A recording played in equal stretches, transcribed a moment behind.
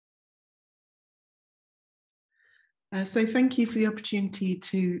So thank you for the opportunity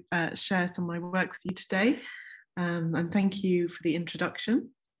to share some of my work with you today, and thank you for the introduction.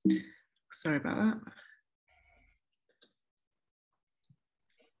 Sorry about that.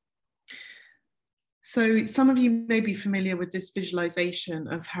 So some of you may be familiar with this visualization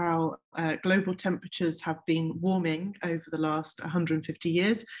of how global temperatures have been warming over the last 150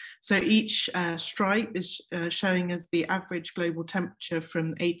 years. So each stripe is showing us the average global temperature from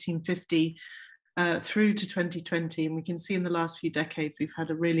 1850 through to 2020. And we can see in the last few decades, we've had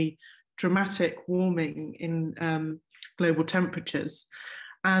a really dramatic warming in global temperatures.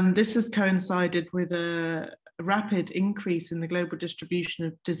 And this has coincided with a rapid increase in the global distribution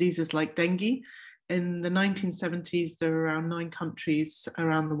of diseases like dengue. In the 1970s, there were around 9 countries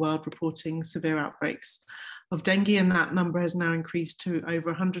around the world reporting severe outbreaks of dengue, and that number has now increased to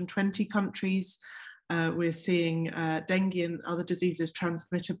over 120 countries. We're seeing dengue and other diseases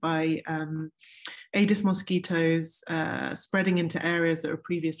transmitted by Aedes mosquitoes spreading into areas that were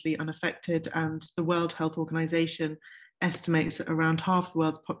previously unaffected, and the World Health Organization estimates that around half the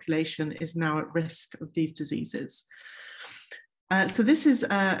world's population is now at risk of these diseases. So this is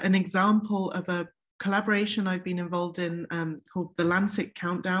an example of a collaboration I've been involved in called the Lancet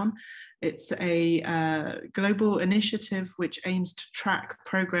Countdown. It's a global initiative which aims to track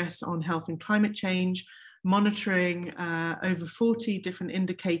progress on health and climate change, monitoring over 40 different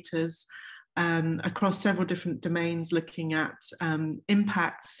indicators across several different domains, looking at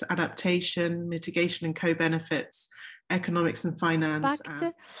impacts, adaptation, mitigation and co-benefits, economics and finance.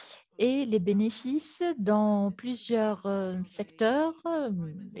 Et les bénéfices dans plusieurs secteurs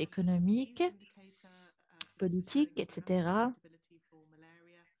économiques, politiques, etc.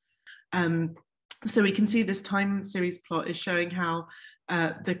 So we can see this time series plot is showing how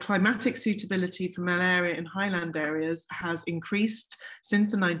the climatic suitability for malaria in highland areas has increased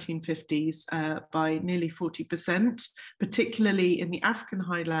since the 1950s by nearly 40%, particularly in the African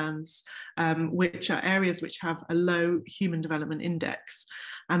highlands, which are areas which have a low human development index.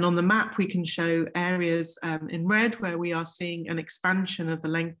 And on the map, we can show areas in red where we are seeing an expansion of the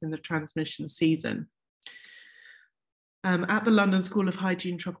length in the transmission season. At the London School of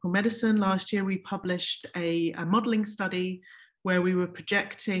Hygiene and Tropical Medicine last year, we published a modelling study where we were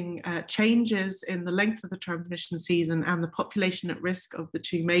projecting changes in the length of the transmission season and the population at risk of the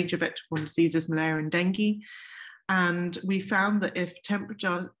 2 major vector-borne diseases, malaria and dengue. And we found that if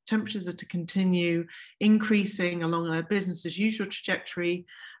temperatures are to continue increasing along a business as usual trajectory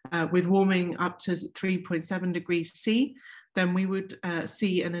with warming up to 3.7 degrees C, then we would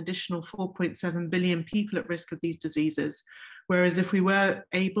see an additional 4.7 billion people at risk of these diseases. Whereas if we were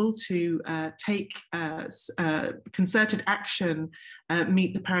able to take concerted action,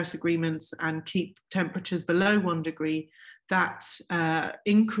 meet the Paris agreements and keep temperatures below 1 degree, that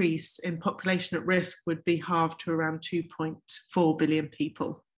increase in population at risk would be halved to around 2.4 billion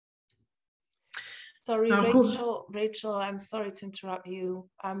people. Sorry, now, Rachel, I'm sorry to interrupt you.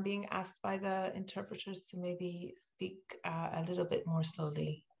 I'm being asked by the interpreters to maybe speak a little bit more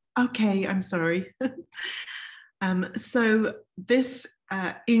slowly. Okay, I'm sorry. So this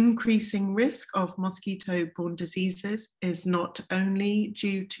increasing risk of mosquito-borne diseases is not only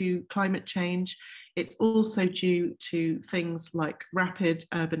due to climate change, it's also due to things like rapid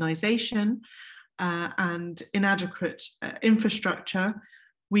urbanization and inadequate infrastructure.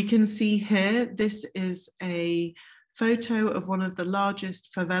 We can see here, this is a photo of one of the largest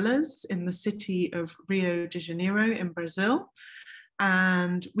favelas in the city of Rio de Janeiro in Brazil.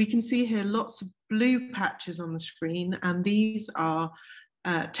 And we can see here lots of blue patches on the screen, and these are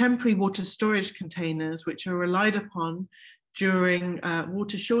temporary water storage containers which are relied upon during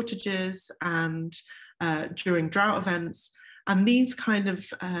water shortages and during drought events. And these kind of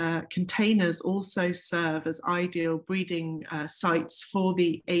containers also serve as ideal breeding sites for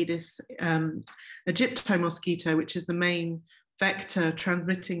the Aedes aegypti mosquito, which is the main vector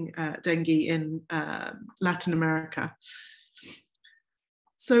transmitting dengue in Latin America.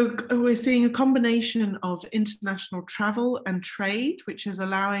 So we're seeing a combination of international travel and trade, which is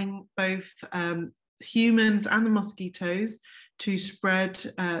allowing both humans and the mosquitoes to spread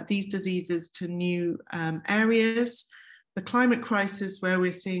these diseases to new areas. The climate crisis, where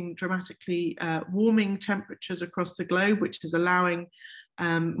we're seeing dramatically warming temperatures across the globe, which is allowing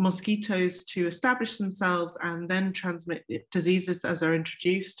mosquitoes to establish themselves and then transmit diseases as they're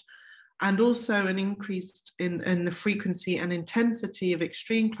introduced. And also an increase in the frequency and intensity of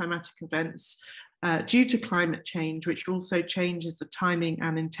extreme climatic events due to climate change, which also changes the timing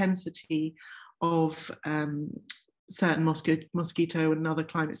and intensity of certain mosquito and other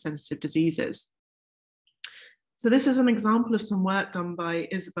climate sensitive diseases. So this is an example of some work done by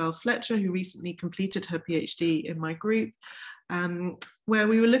Isabel Fletcher, who recently completed her PhD in my group, where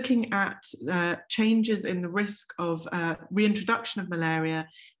we were looking at changes in the risk of reintroduction of malaria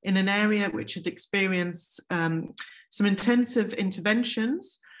in an area which had experienced some intensive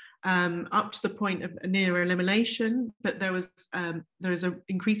interventions up to the point of near elimination, but there is an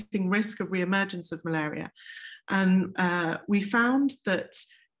increasing risk of re-emergence of malaria. And we found that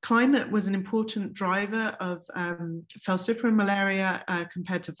climate was an important driver of falciparum malaria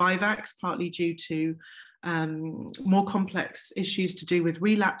compared to vivax, partly due to more complex issues to do with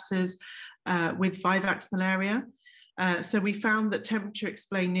relapses with vivax malaria. So we found that temperature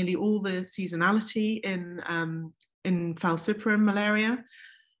explained nearly all the seasonality in falciparum malaria.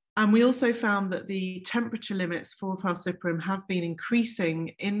 And we also found that the temperature limits for falciparum have been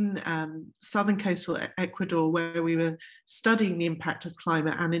increasing in southern coastal Ecuador, where we were studying the impact of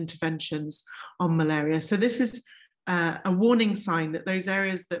climate and interventions on malaria. So this is a warning sign that those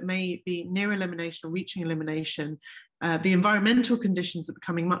areas that may be near elimination or reaching elimination, the environmental conditions are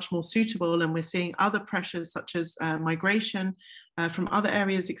becoming much more suitable, and we're seeing other pressures such as migration from other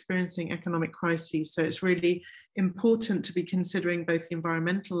areas experiencing economic crises. So it's really important to be considering both the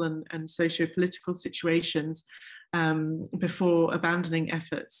environmental and socio-political situations before abandoning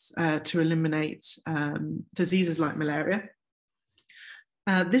efforts to eliminate diseases like malaria.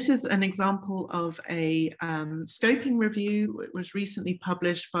 This is an example of a scoping review. It was recently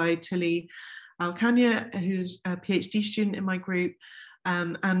published by Tilly Alcania, who's a PhD student in my group.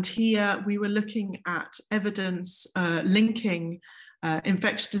 And here we were looking at evidence linking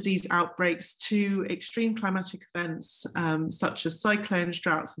infectious disease outbreaks to extreme climatic events such as cyclones,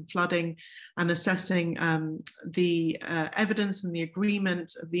 droughts and flooding, and assessing the evidence and the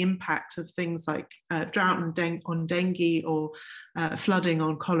agreement of the impact of things like drought on dengue or flooding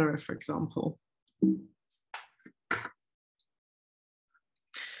on cholera, for example.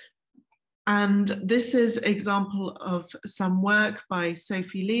 And this is an example of some work by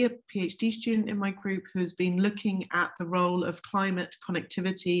Sophie Lee, a PhD student in my group, who has been looking at the role of climate,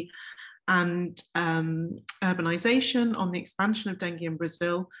 connectivity and urbanization on the expansion of dengue in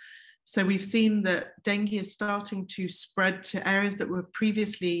Brazil. So we've seen that dengue is starting to spread to areas that were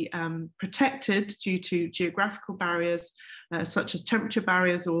previously protected due to geographical barriers, such as temperature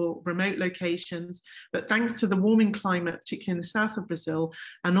barriers or remote locations. But thanks to the warming climate, particularly in the south of Brazil,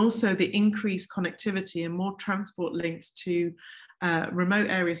 and also the increased connectivity and more transport links to remote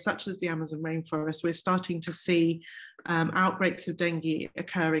areas such as the Amazon rainforest, we're starting to see outbreaks of dengue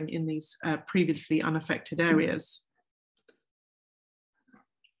occurring in these previously unaffected areas.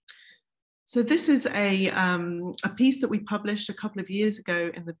 So this is a piece that we published a couple of years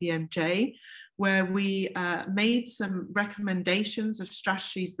ago in the BMJ, where we made some recommendations of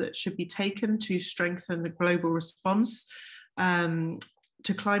strategies that should be taken to strengthen the global response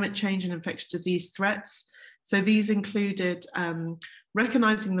to climate change and infectious disease threats. So these included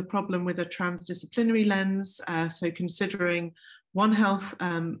recognizing the problem with a transdisciplinary lens, so considering One Health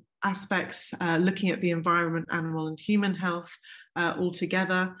aspects, looking at the environment, animal and human health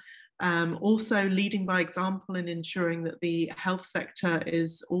altogether. Also leading by example in ensuring that the health sector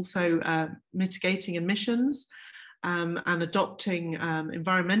is also mitigating emissions and adopting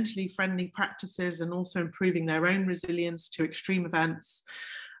environmentally friendly practices, and also improving their own resilience to extreme events.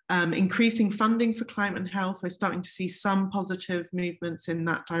 Increasing funding for climate and health. We're starting to see some positive movements in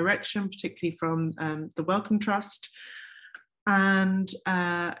that direction, particularly from the Wellcome Trust. And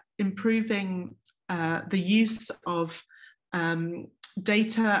improving the use of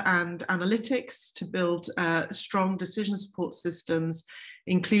data and analytics to build strong decision support systems,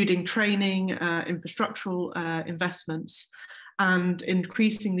 including training, infrastructural investments, and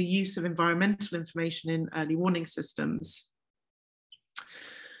increasing the use of environmental information in early warning systems.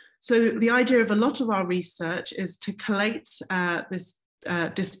 So the idea of a lot of our research is to collate this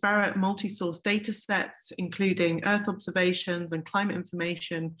disparate multi-source data sets, including Earth observations and climate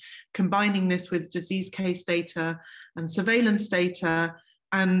information, combining this with disease case data and surveillance data,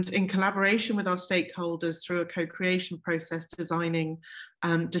 and in collaboration with our stakeholders through a co-creation process, designing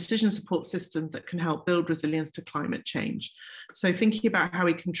decision support systems that can help build resilience to climate change. So thinking about how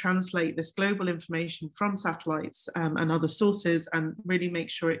we can translate this global information from satellites and other sources and really make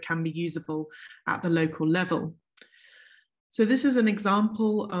sure it can be usable at the local level. So this is an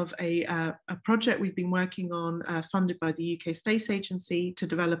example of a project we've been working on, funded by the UK Space Agency, to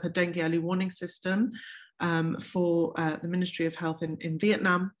develop a dengue early warning system for the Ministry of Health in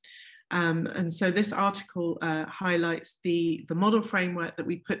Vietnam. And so this article highlights the model framework that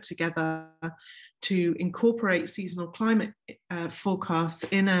we put together to incorporate seasonal climate forecasts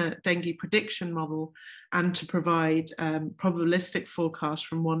in a dengue prediction model and to provide probabilistic forecasts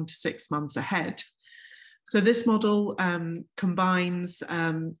from 1 to 6 months ahead. So this model combines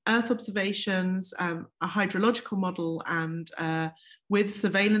Earth observations, a hydrological model, and with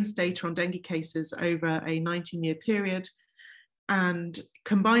surveillance data on dengue cases over a 19-year period, and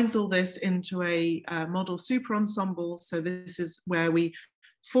combines all this into a model super ensemble. So this is where we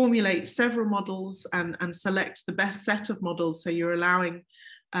formulate several models and select the best set of models. So you're allowing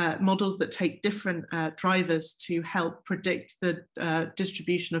models that take different drivers to help predict the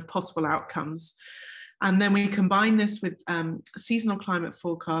distribution of possible outcomes. And then we combine this with seasonal climate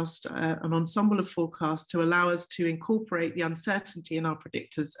forecast, an ensemble of forecasts to allow us to incorporate the uncertainty in our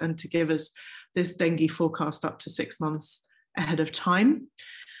predictors and to give us this dengue forecast up to 6 months ahead of time.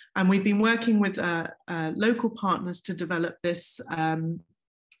 And we've been working with local partners to develop this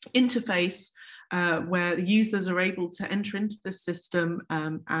interface where the users are able to enter into the system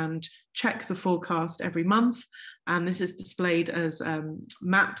and check the forecast every month. And this is displayed as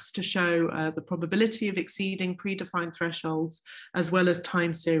maps to show the probability of exceeding predefined thresholds, as well as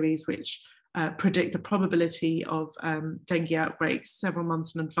time series, which predict the probability of dengue outbreaks several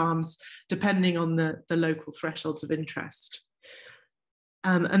months in advance, depending on the local thresholds of interest.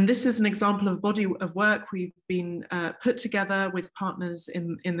 And this is an example of a body of work we've been put together with partners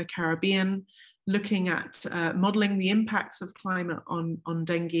in the Caribbean, looking at modeling the impacts of climate on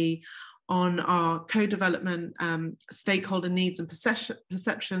dengue, on our co-development stakeholder needs and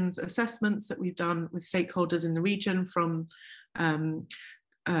perceptions assessments that we've done with stakeholders in the region, from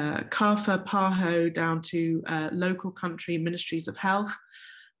CARFA, PAHO, down to local country ministries of health,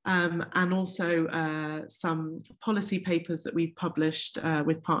 and also some policy papers that we've published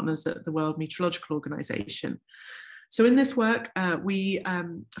with partners at the World Meteorological Organization. So in this work, we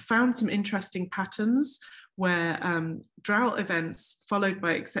found some interesting patterns where drought events followed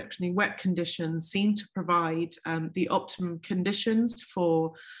by exceptionally wet conditions seem to provide the optimum conditions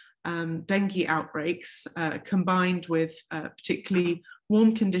for dengue outbreaks, combined with particularly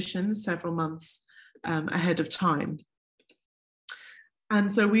warm conditions several months ahead of time. And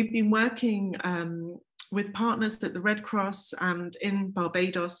so we've been working with partners at the Red Cross and in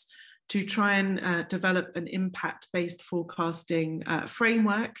Barbados to try and develop an impact-based forecasting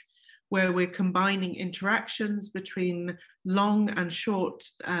framework where we're combining interactions between long and short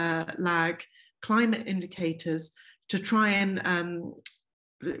lag climate indicators to try and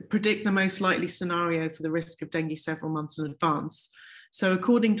predict the most likely scenario for the risk of dengue several months in advance. So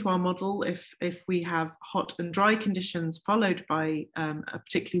according to our model, if we have hot and dry conditions followed by a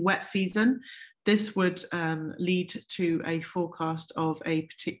particularly wet season, this would lead to a forecast of a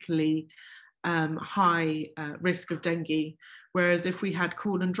particularly high risk of dengue. Whereas if we had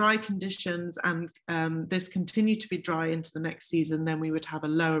cool and dry conditions and this continued to be dry into the next season, then we would have a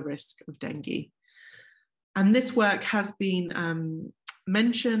lower risk of dengue. And this work has been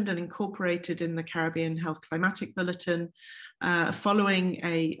mentioned and incorporated in the Caribbean Health Climatic Bulletin following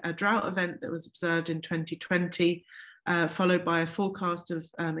a drought event that was observed in 2020, followed by a forecast of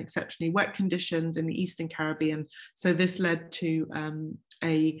exceptionally wet conditions in the Eastern Caribbean. So this led to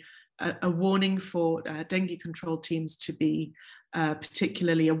a warning for dengue control teams to be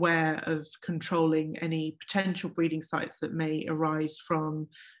particularly aware of controlling any potential breeding sites that may arise from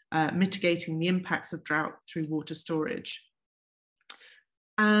mitigating the impacts of drought through water storage.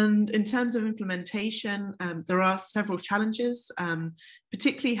 And in terms of implementation, there are several challenges,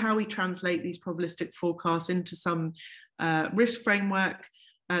 particularly how we translate these probabilistic forecasts into some risk framework.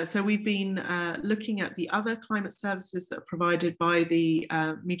 So we've been looking at the other climate services that are provided by the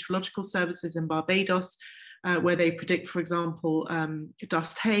meteorological services in Barbados, where they predict, for example,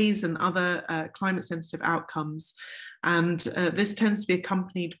 dust haze and other climate sensitive outcomes. And this tends to be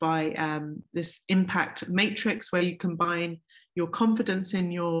accompanied by this impact matrix, where you combine your confidence in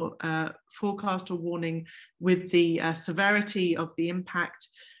your forecast or warning with the severity of the impact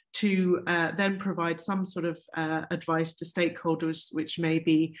to then provide some sort of advice to stakeholders, which may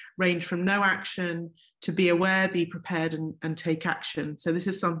be range from no action to be aware, be prepared, and take action. So this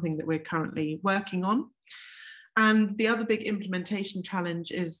is something that we're currently working on. And the other big implementation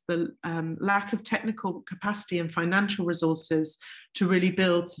challenge is the lack of technical capacity and financial resources to really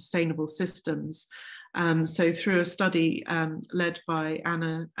build sustainable systems. So through a study led by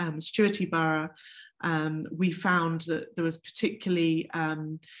Anna Stewart-Ibarra, we found that there was particularly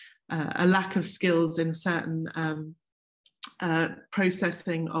a lack of skills in certain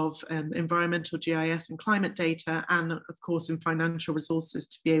processing of environmental GIS and climate data, and of course in financial resources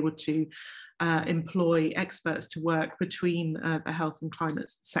to be able to employ experts to work between the health and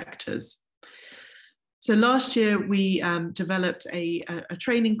climate sectors. So last year we developed a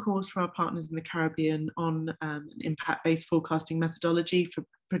training course for our partners in the Caribbean on an impact-based forecasting methodology for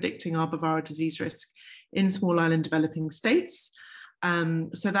predicting arbovirus disease risk in small island developing states.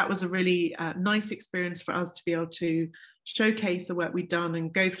 So that was a really nice experience for us to be able to showcase the work we've done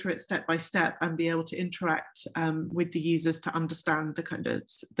and go through it step by step and be able to interact with the users to understand the kind of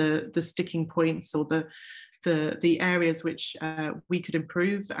the sticking points or the areas which we could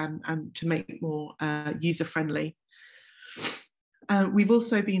improve and to make it more user-friendly. We've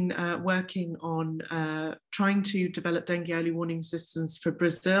also been working on trying to develop dengue early warning systems for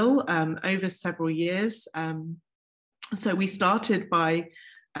Brazil over several years. So we started by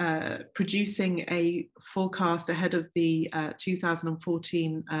producing a forecast ahead of the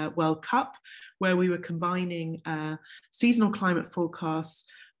 2014 World Cup, where we were combining seasonal climate forecasts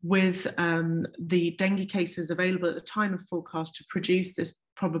with the dengue cases available at the time of forecast to produce this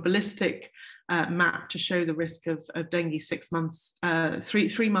probabilistic map to show the risk of dengue 6 months,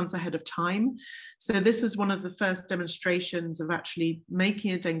 three months ahead of time. So this was one of the first demonstrations of actually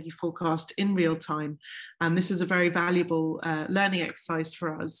making a dengue forecast in real time. And this was a very valuable learning exercise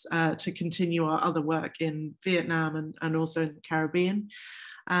for us to continue our other work in Vietnam and also in the Caribbean.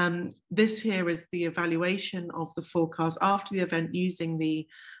 This here is the evaluation of the forecast after the event using the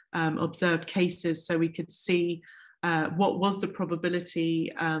observed cases, so we could see what was the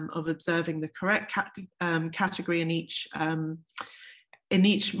probability of observing the correct category in each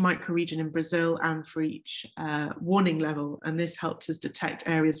microregion in Brazil and for each warning level. And this helped us detect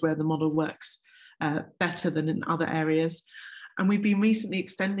areas where the model works better than in other areas. And we've been recently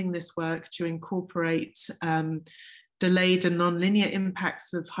extending this work to incorporate delayed and non-linear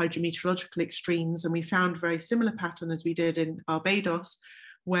impacts of hydrometeorological extremes. And we found a very similar pattern as we did in Barbados,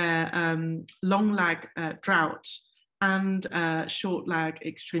 where long lag drought and short lag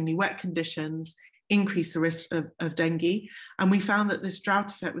extremely wet conditions increase the risk of dengue. And we found that this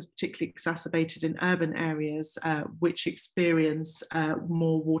drought effect was particularly exacerbated in urban areas which experience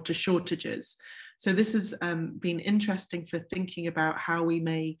more water shortages. So this has been interesting for thinking about how we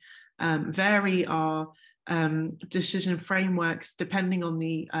may vary our decision frameworks depending on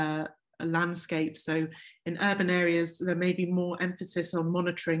the landscape. So in urban areas, there may be more emphasis on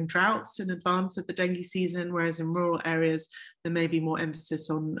monitoring droughts in advance of the dengue season, whereas in rural areas, there may be more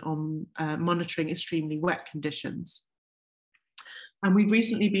emphasis on monitoring extremely wet conditions. And we've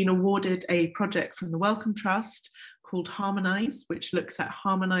recently been awarded a project from the Wellcome Trust called Harmonise, which looks at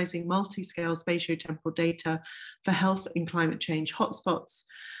harmonising multi-scale spatiotemporal data for health and climate change hotspots.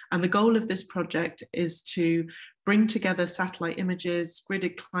 And the goal of this project is to bring together satellite images,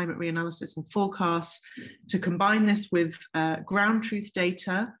 gridded climate reanalysis and forecasts, to combine this with ground truth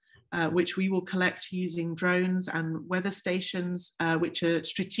data, which we will collect using drones and weather stations, which are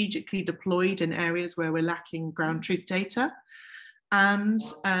strategically deployed in areas where we're lacking ground truth data, and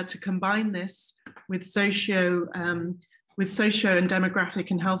to combine this with socio and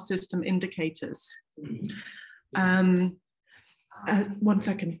demographic and health system indicators. 1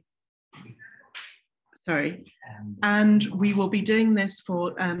 second. Sorry. And we will be doing this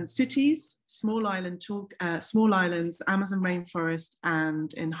for cities, small islands, Amazon rainforest,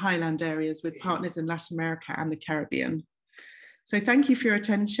 and in highland areas with partners in Latin America and the Caribbean. So thank you for your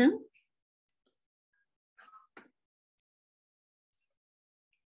attention.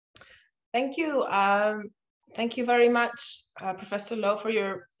 Thank you. Thank you very much, Professor Lowe, for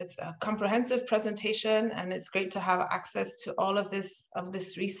your comprehensive presentation, and it's great to have access to all of this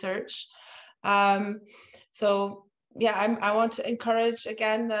research. So yeah, I want to encourage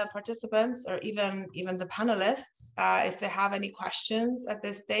again the participants or even the panelists, if they have any questions at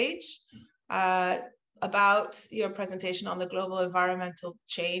this stage about your presentation on the global environmental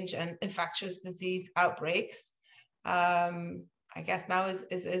change and infectious disease outbreaks. I guess now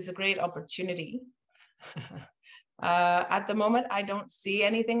is a great opportunity. At the moment, I don't see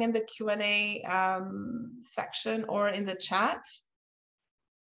anything in the Q&A section or in the chat.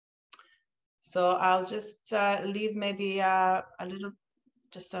 So I'll just leave maybe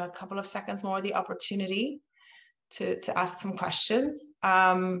just a couple of seconds more, the opportunity to ask some questions.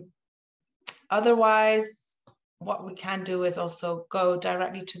 Otherwise, what we can do is also go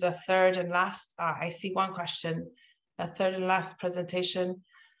directly to the third and last. I see one question, the third and last presentation.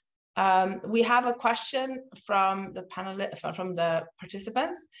 We have a question from the from the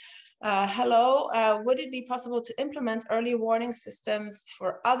participants. Hello, would it be possible to implement early warning systems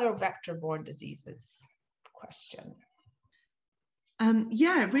for other vector-borne diseases? Question.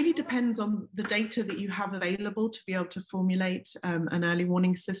 Yeah, it really depends on the data that you have available to be able to formulate an early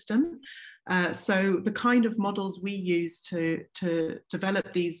warning system. So the kind of models we use to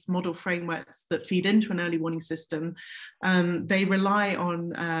develop these model frameworks that feed into an early warning system, they rely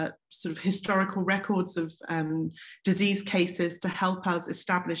on sort of historical records of disease cases to help us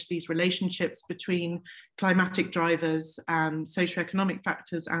establish these relationships between climatic drivers and socioeconomic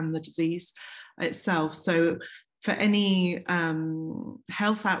factors and the disease itself. So for any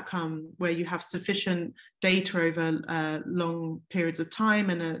health outcome where you have sufficient data over long periods of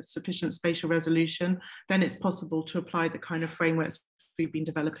time and a sufficient spatial resolution, then it's possible to apply the kind of frameworks we've been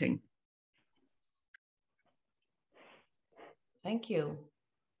developing. Thank you.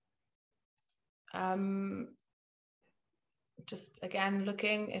 Just again,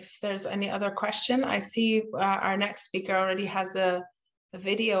 looking if there's any other question. I see our next speaker already has a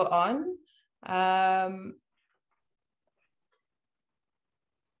video on.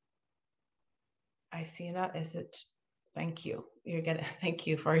 I see that. Is it? Thank you. You're gonna. Thank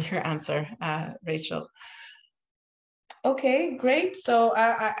you for your answer, Rachel. Okay, great. So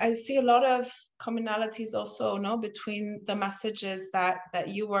I see a lot of commonalities also, no, between the messages that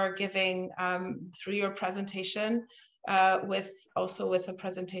you were giving through your presentation, with a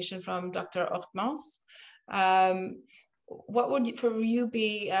presentation from Dr. Hortmans. What would for you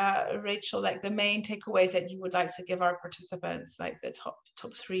be, Rachel, like the main takeaways that you would like to give our participants, like the top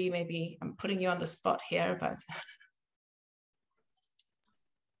three, maybe? I'm putting you on the spot here, but.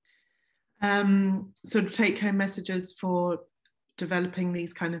 Sort of take-home messages for developing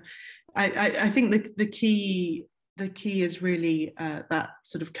these kind of, I think the key is really that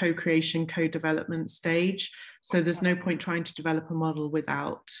sort of co-creation, co-development stage. So there's no point trying to develop a model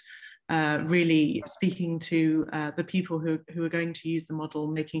without really speaking to the people who are going to use the model,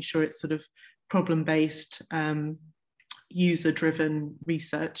 making sure it's sort of problem-based, user-driven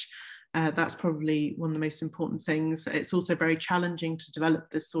research. That's probably one of the most important things. It's also very challenging to develop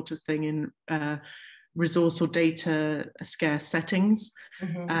this sort of thing in resource or data scarce settings.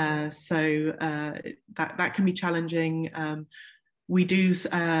 Mm-hmm. So that can be challenging.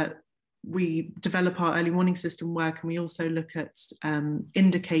 We develop our early warning system work, and we also look at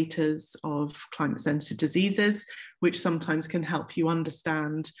indicators of climate-sensitive diseases, which sometimes can help you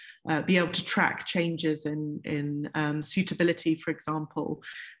understand, be able to track changes in suitability, for example,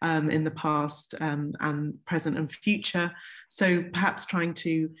 in the past and present and future. So perhaps trying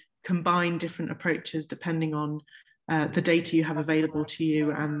to combine different approaches depending on the data you have available to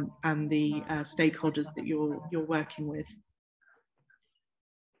you and the stakeholders that you're working with.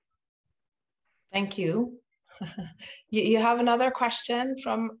 Thank you. You have another question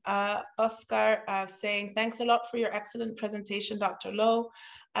from Oscar saying, thanks a lot for your excellent presentation, Dr. Lowe.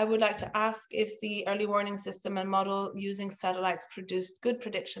 I would like to ask if the early warning system and model using satellites produced good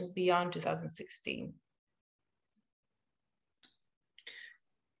predictions beyond 2016.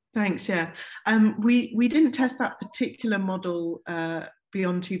 Thanks, yeah. We didn't test that particular model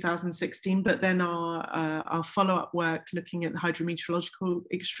beyond 2016, but then our follow-up work looking at the hydrometeorological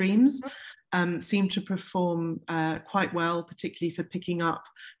extremes seemed to perform quite well, particularly for picking up,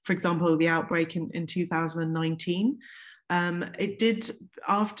 for example, the outbreak in 2019. It did,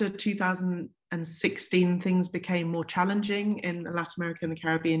 after 2016, things became more challenging in Latin America and the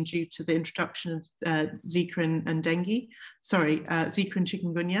Caribbean due to the introduction of Zika and dengue, Zika and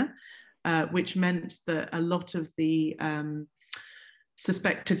chikungunya, which meant that a lot of the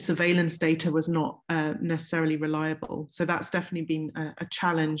suspected surveillance data was not necessarily reliable. So that's definitely been a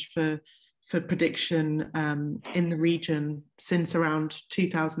challenge for prediction in the region since around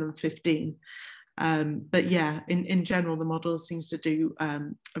 2015. But yeah, in general, the model seems to do a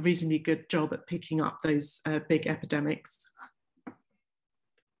reasonably good job at picking up those big epidemics.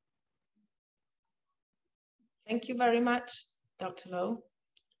 Thank you very much, Dr. Lowe.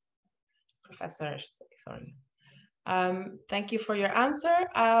 Professor, sorry. Thank you for your answer.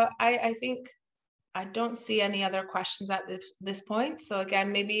 I think I don't see any other questions at this point. So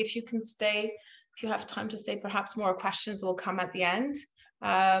again, maybe if you can stay, if you have time to stay, perhaps more questions will come at the end.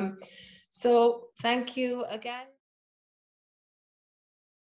 So thank you again.